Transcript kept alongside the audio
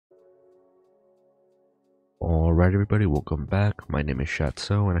Alright everybody, welcome back. My name is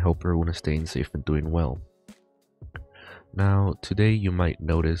Shatso and I hope everyone is staying safe and doing well. Now, today you might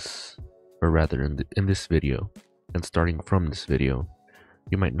notice, or rather in this video, and starting from this video,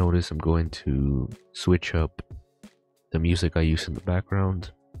 you might notice I'm going to switch up the music I use in the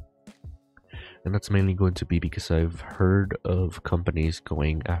background. And that's mainly going to be because I've heard of companies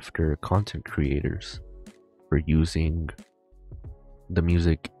going after content creators for using the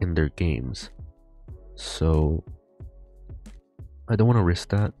music in their games. So I don't want to risk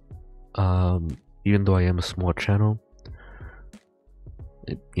that. Even though I am a small channel,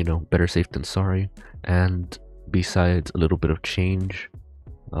 better safe than sorry. And besides, a little bit of change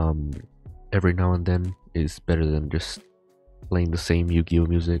every now and then is better than just playing the same Yu-Gi-Oh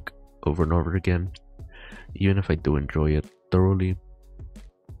music over and over again, even if I do enjoy it thoroughly.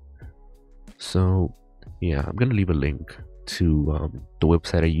 So yeah, I'm gonna leave a link to the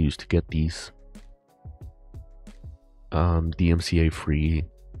website I use to get these DMCA free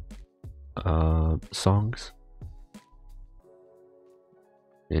songs,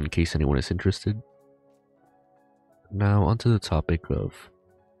 in case anyone is interested. Now onto the topic of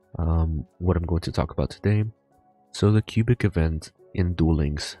what I'm going to talk about today. So the Cubic event in Duel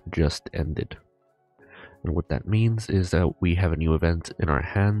Links just ended, and what that means is that we have a new event in our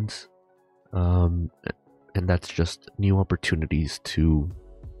hands, and that's just new opportunities to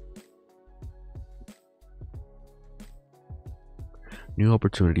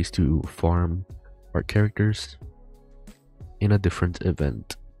farm our characters in a different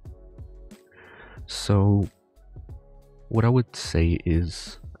event. So what I would say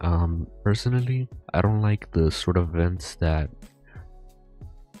is, personally, I don't like the sort of events that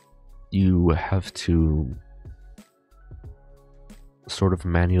you have to sort of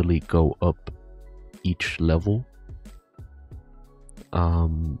manually go up each level,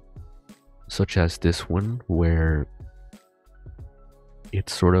 such as this one, where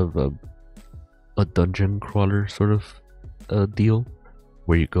it's sort of a dungeon crawler sort of deal,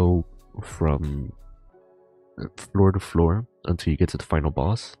 where you go from floor to floor until you get to the final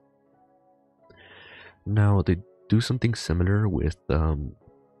boss. Now they do something similar with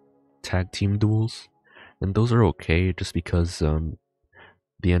tag team duels, and those are okay just because the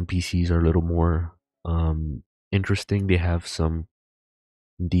NPCs are a little more interesting. They have some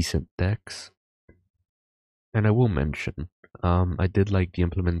decent decks, and I will mention I did like the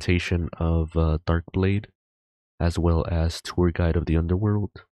implementation of Dark Blade as well as Tour Guide of the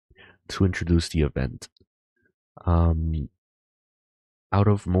Underworld to introduce the event. Out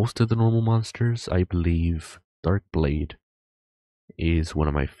of most of the normal monsters, I believe Dark Blade is one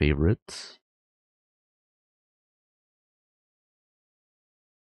of my favorites.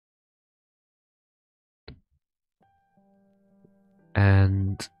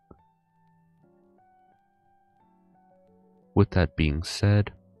 And with that being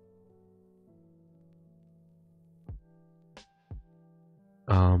said,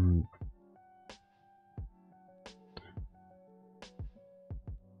 I'm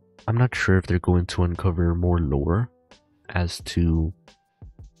not sure if they're going to uncover more lore as to,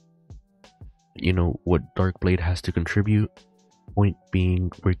 what Dark Blade has to contribute. Point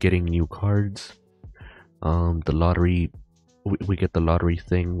being, we're getting new cards. The lottery, we get the lottery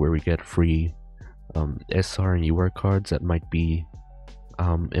thing where we get free SR and UR cards that might be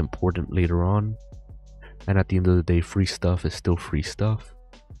important later on. And at the end of the day, free stuff is still free stuff.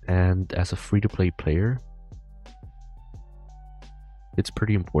 And as a free-to-play player, it's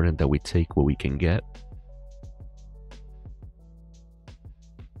pretty important that we take what we can get.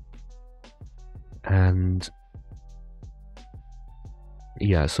 And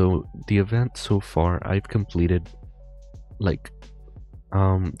yeah, so the event so far, I've completed, like,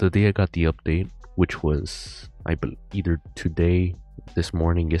 the day I got the update, which was either today, this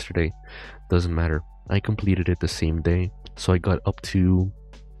morning, yesterday, doesn't matter. I completed it the same day, so I got up to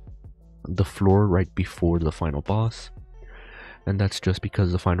the floor right before the final boss, and that's just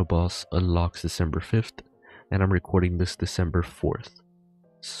because the final boss unlocks December 5th, and I'm recording this December 4th,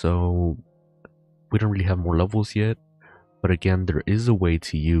 so we don't really have more levels yet. But again, there is a way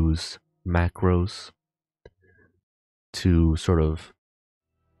to use macros to sort of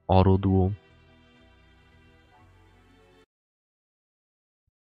auto duel,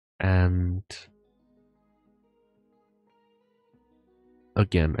 and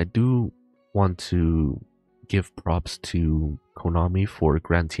again, I do want to give props to Konami for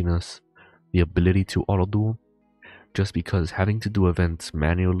granting us the ability to auto duel, just because having to do events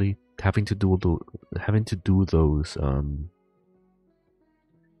manually, having to do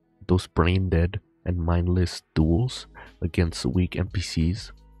those brain dead and mindless duels against weak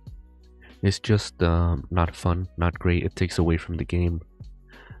NPCs It's just not fun, not great. It takes away from the game.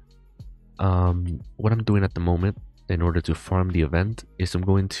 What I'm doing at the moment in order to farm the event is I'm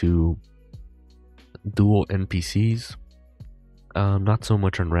going to duel NPCs. Not so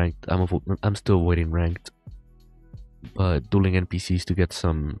much on ranked. I'm still avoiding ranked, but dueling NPCs to get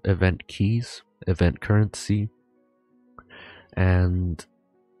some event keys, event currency, and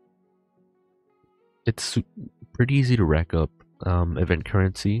it's pretty easy to rack up event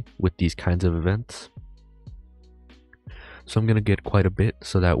currency with these kinds of events. So I'm gonna get quite a bit,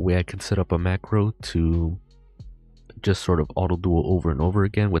 so that way I can set up a macro to just sort of auto duel over and over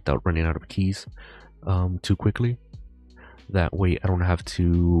again without running out of keys too quickly. That way I don't have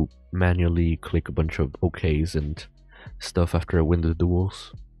to manually click a bunch of OKs and stuff after I win the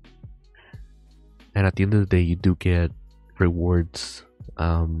duels. And at the end of the day, you do get rewards.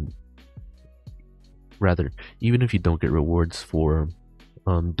 Rather, even if you don't get rewards for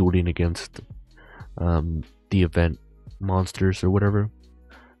dueling against the event monsters or whatever,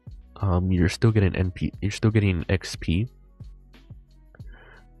 you're still getting XP,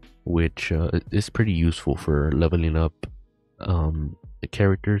 which is pretty useful for leveling up the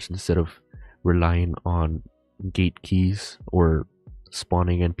characters instead of relying on gate keys or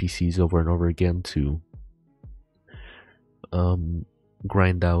spawning NPCs over and over again to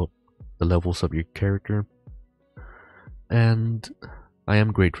grind out the levels of your character. And I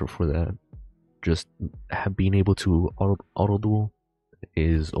am grateful for that. Just being able to auto duel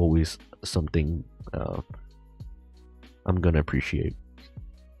is always something I'm gonna appreciate.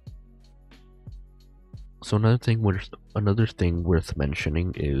 So another thing worth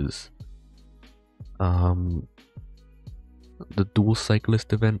mentioning is the dual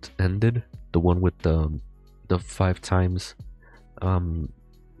cyclist event ended, the one with the 5 times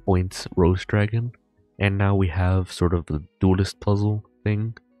points Rose Dragon, and now we have sort of the duelist puzzle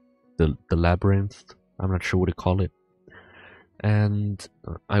thing, the labyrinth. I'm not sure what to call it. And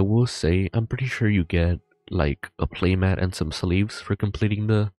I will say, I'm pretty sure you get like a playmat and some sleeves for completing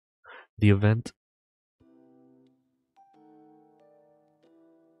the event.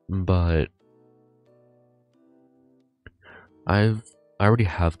 But I already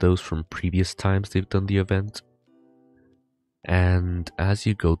have those from previous times they've done the event. And as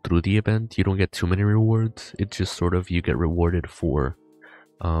you go through the event, you don't get too many rewards. It's just sort of you get rewarded for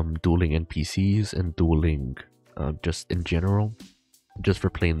dueling NPCs and dueling just in general, just for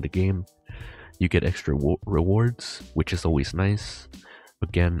playing the game. You get extra rewards, which is always nice.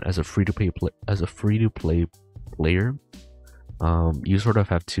 Again, as a free to play player, you sort of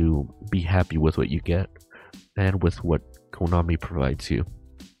have to be happy with what you get and with what Konami provides you.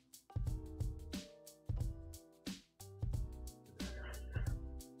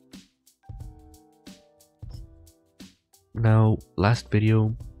 Now, last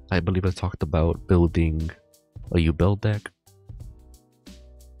video, I believe I talked about building a Ubel deck.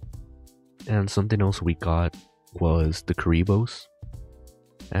 And something else we got was the Karibos.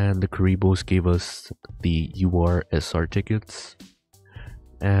 And the Karibos gave us the UR/SR tickets.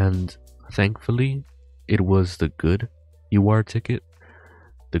 And thankfully, it was the good UR ticket,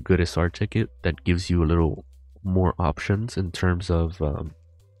 the good SR ticket, that gives you a little more options in terms of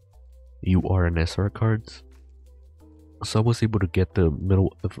UR and SR cards. So I was able to get the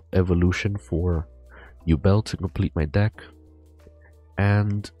middle of evolution for Ubel to complete my deck.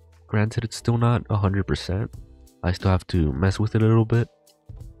 And granted, it's still not 100%. I still have to mess with it a little bit.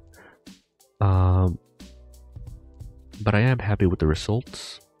 But I am happy with the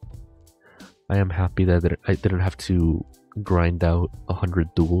results. I am happy that I didn't have to grind out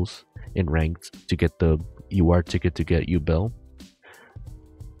 100 duels in ranked to get the UR ticket to get Ubel.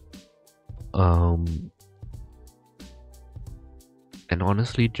 And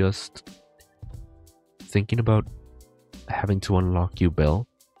honestly, just thinking about having to unlock Ubel,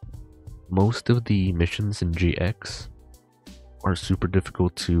 most of the missions in GX are super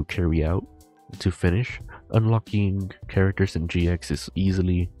difficult to carry out, to finish. Unlocking characters in GX is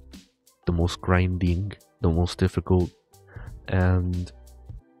easily the most grinding, the most difficult, and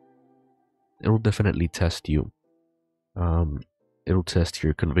it will definitely test you. It'll test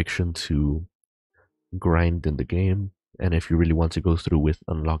your conviction to grind in the game, and if you really want to go through with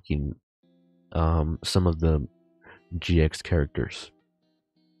unlocking some of the GX characters.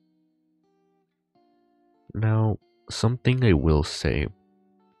 Now, something I will say,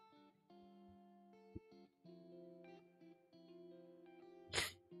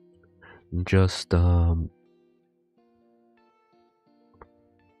 just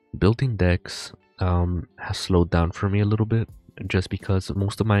building decks has slowed down for me a little bit, just because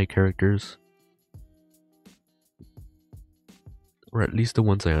most of my characters, or at least the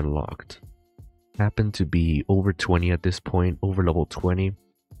ones I unlocked, happen to be over 20 at this point, over level 20.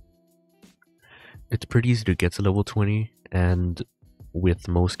 It's pretty easy to get to level 20, and with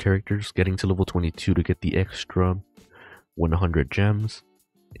most characters, getting to level 22 to get the extra 100 gems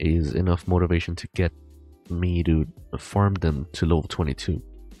is enough motivation to get me to farm them to level 22.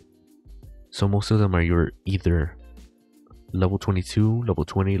 So most of them are your either level 22, level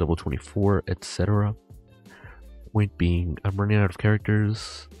 20, level 24, etc. Point being, I'm running out of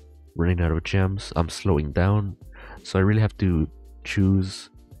characters, running out of gems, I'm slowing down, so I really have to choose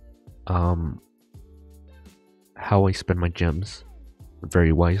how I spend my gems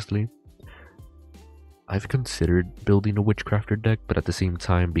very wisely. I've considered building a Witchcrafter deck, but at the same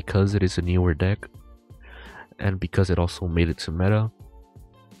time, because it is a newer deck, and because it also made it to meta,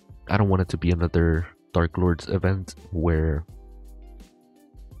 I don't want it to be another Dark Lords event where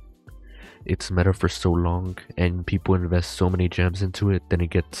it's meta for so long and people invest so many gems into it, then it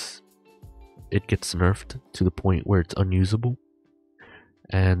gets nerfed to the point where it's unusable,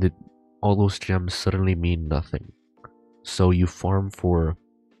 and all those gems suddenly mean nothing. So you farm for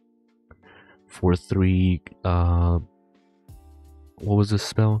 3 what was this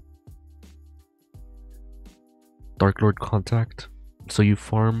spell? Dark Lord Contact. So you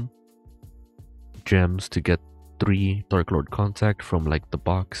farm gems to get 3 Dark Lord Contact from like the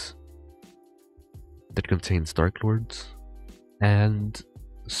box that contains Dark Lords, and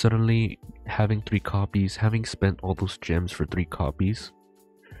suddenly having 3 copies, having spent all those gems for 3 copies,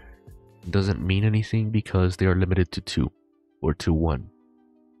 doesn't mean anything because they are limited to 2 or to 1.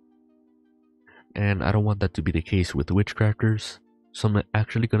 And I don't want that to be the case with Witchcrafters, so I'm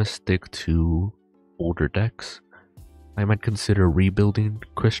actually gonna stick to older decks. I might consider rebuilding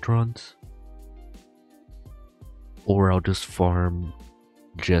Cristrons, or I'll just farm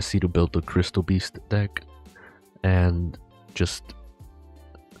Jesse to build the Crystal Beast deck and just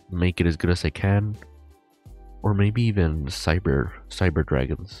make it as good as I can, or maybe even Cyber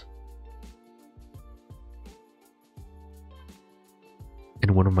Dragons.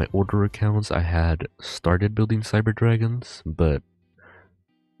 In one of my older accounts, I had started building Cyber Dragons, but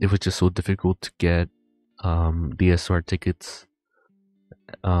it was just so difficult to get DSR tickets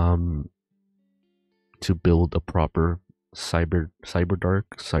to build a proper Cyber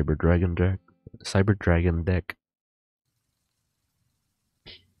Dragon deck.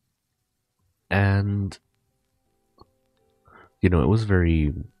 And it was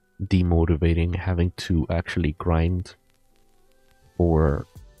very demotivating having to actually grind for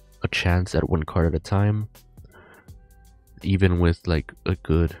a chance at 1 card at a time, even with like a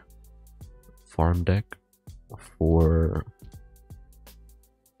good farm deck for...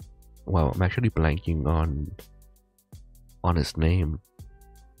 Wow, I'm actually blanking on his name.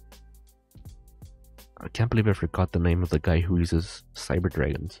 I can't believe I forgot the name of the guy who uses Cyber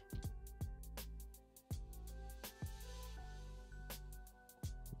Dragons.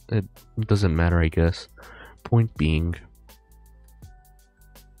 It doesn't matter, I guess. Point being,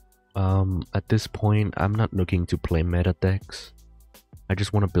 at this point, I'm not looking to play meta decks. I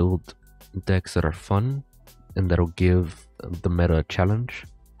just want to build decks that are fun and that'll give the meta a challenge.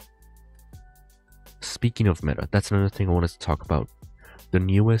 Speaking of meta, that's another thing I wanted to talk about. The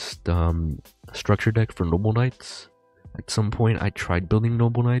newest structure deck for Noble Knights. At some point, I tried building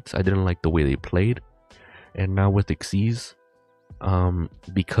Noble Knights. I didn't like the way they played. And now with Xyz,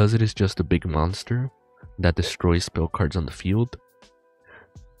 because it is just a big monster that destroys spell cards on the field,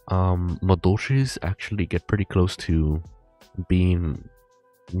 Madolches actually get pretty close to being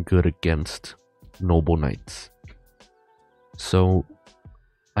good against Noble Knights. So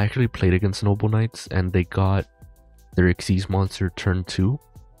I actually played against Noble Knights and they got their Xyz monster turn 2.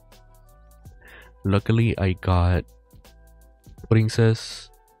 Luckily I got Princess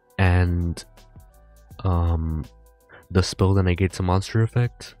and the spell that negates a monster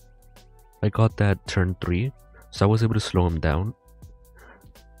effect. I got that turn 3, so I was able to slow him down.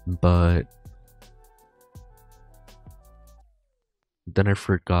 But then I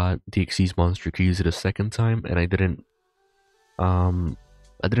forgot the Xyz monster could use it a second time, and I didn't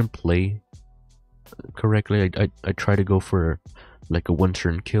play correctly. I tried to go for like a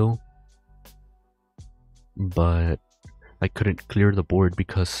 1-turn kill, but I couldn't clear the board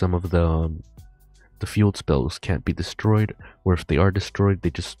because some of the field spells can't be destroyed, or if they are destroyed,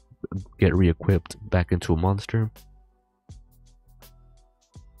 they just get re-equipped back into a monster.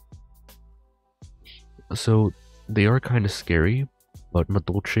 So they are kind of scary, but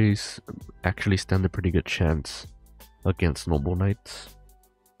Madolches actually stand a pretty good chance against Noble Knights.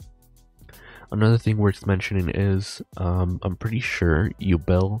 Another thing worth mentioning is I'm pretty sure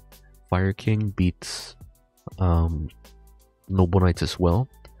Yubel Fire King beats Noble Knights as well.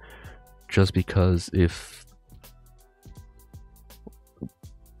 just because if,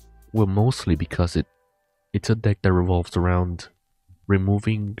 well, mostly because it's a deck that revolves around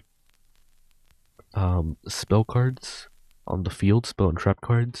removing spell cards on the field, spell and trap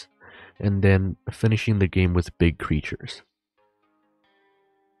cards, and then finishing the game with big creatures.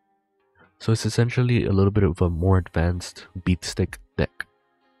 So it's essentially a little bit of a more advanced beat stick deck.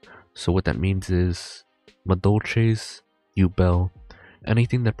 So what that means is Madolches, U-Bell,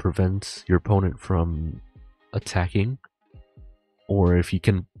 anything that prevents your opponent from attacking, or if you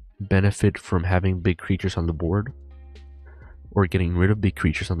can benefit from having big creatures on the board, or getting rid of big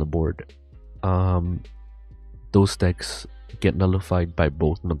creatures on the board, those decks get nullified by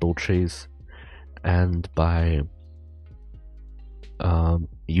both Madolches and by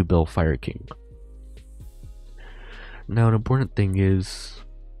U-Bell Fire King. Now, an important thing is,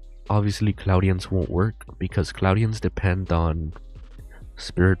 obviously Cloudians won't work because Cloudians depend on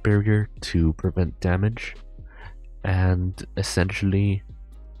Spirit Barrier to prevent damage, and essentially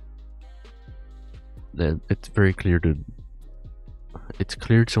it's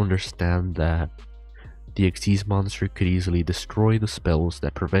clear to understand that the Xyz monster could easily destroy the spells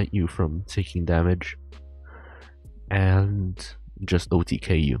that prevent you from taking damage and just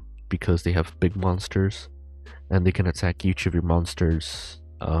OTK you, because they have big monsters and they can attack each of your monsters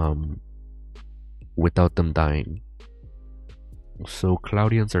without them dying. So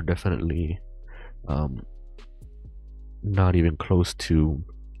Cloudians are definitely not even close to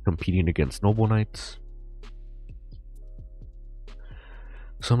competing against Noble Knights.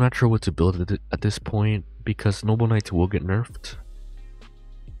 So I'm not sure what to build at this point, because Noble Knights will get nerfed.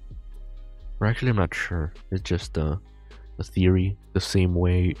 Or actually, I'm not sure. It's just a theory. The same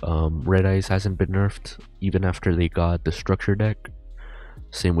way Red Eyes hasn't been nerfed even after they got the structure deck.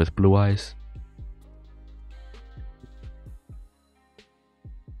 Same with Blue Eyes.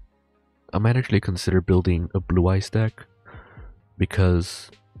 I might actually consider building a Blue Eyes deck, because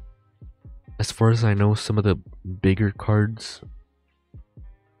as far as I know, some of the bigger cards,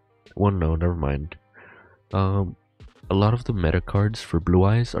 well, no, never mind. A lot of the meta cards for Blue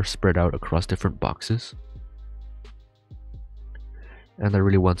Eyes are spread out across different boxes, and I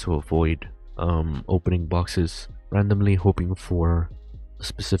really want to avoid opening boxes randomly hoping for a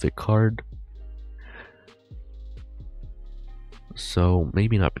specific card. So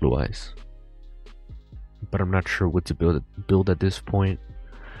maybe not Blue Eyes, but I'm not sure what to build at this point.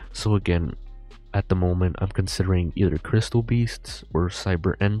 So again, at the moment, I'm considering either Crystal Beasts or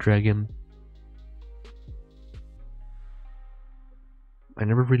Cyber End Dragon. I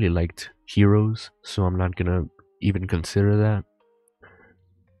never really liked heroes, so I'm not gonna even consider that.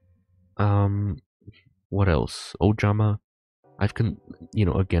 What else? Ojama.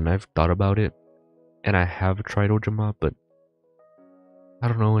 Again, I've thought about it, and I have tried Ojama, but I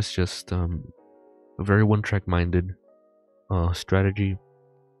don't know. It's just a very one-track minded strategy,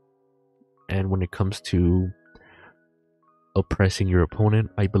 and when it comes to oppressing your opponent,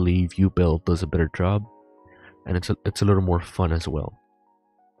 I believe U-Bell does a better job, and it's a little more fun as well.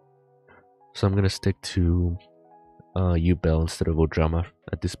 So I'm gonna stick to U-Bell instead of Ojama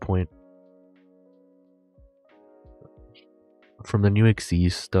at this point. From the new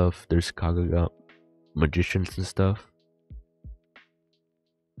Xyz stuff, there's Kagaga Magicians and stuff.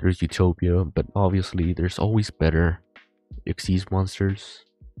 There's Utopia, but obviously there's always better Xyz monsters.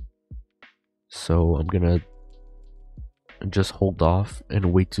 So I'm gonna just hold off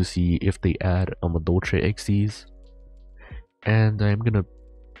and wait to see if they add a Madolche Xyz. And I'm gonna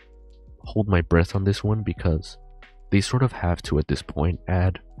hold my breath on this one, because they sort of have to at this point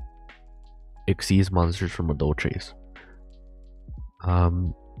add Xyz monsters for Madolches.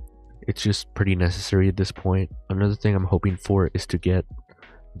 It's just pretty necessary at this point. Another thing I'm hoping for is to get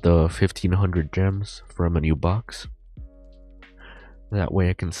the 1500 gems from a new box. That way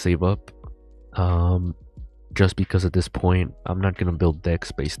I can save up. Just because at this point I'm not gonna build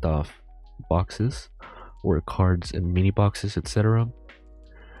decks based off boxes or cards and mini boxes, etc.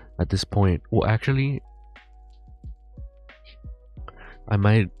 At this point, well, actually, I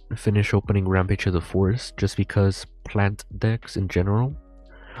might finish opening Rampage of the Forest, just because plant decks in general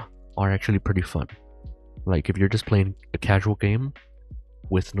are actually pretty fun. Like, if you're just playing a casual game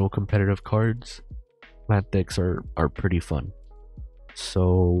with no competitive cards, plant decks are pretty fun.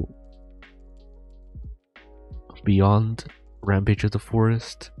 So beyond Rampage of the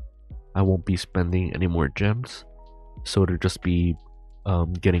Forest, I won't be spending any more gems, so it'll just be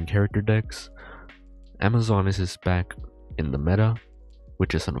getting character decks. Amazonas is back in the meta,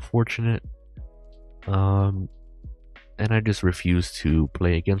 which is unfortunate, and I just refuse to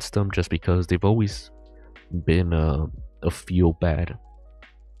play against them just because they've always been a feel bad.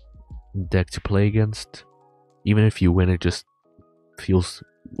 deck to play against. Even if you win, it just feels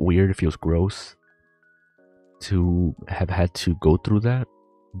weird, it feels gross to have had to go through that.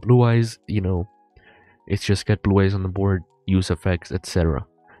 Blue Eyes, it's just get Blue Eyes on the board, use effects, etc.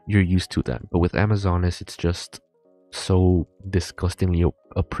 You're used to that. But with Amazonas, it's just so disgustingly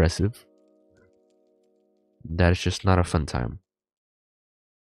oppressive that it's just not a fun time.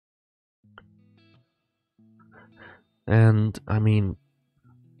 And I mean,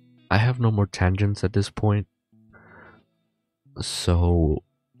 I have no more tangents at this point, so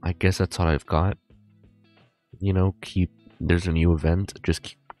I guess that's all I've got. There's a new event,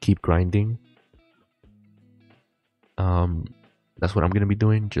 just keep grinding. That's what I'm gonna be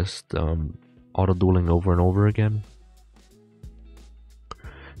doing, just auto dueling over and over again,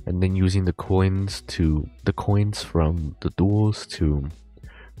 and then using the coins from the duels to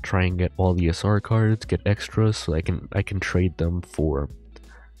try and get all the SR cards, get extras, so I can trade them for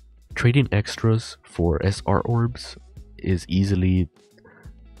trading extras for SR orbs is easily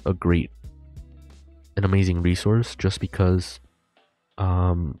an amazing resource, just because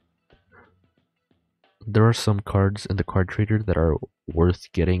there are some cards in the card trader that are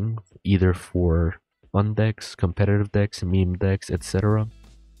worth getting, either for fun decks, competitive decks, meme decks, etc.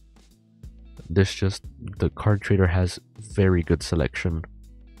 The card trader has very good selection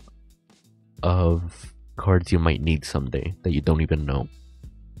of cards you might need someday that you don't even know.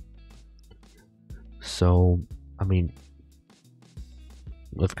 So, I mean,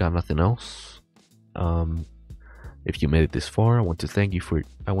 I've got nothing else. If you made it this far, I want to thank you for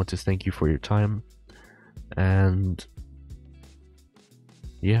your time. And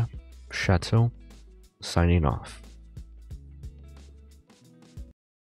yeah, Chateau signing off.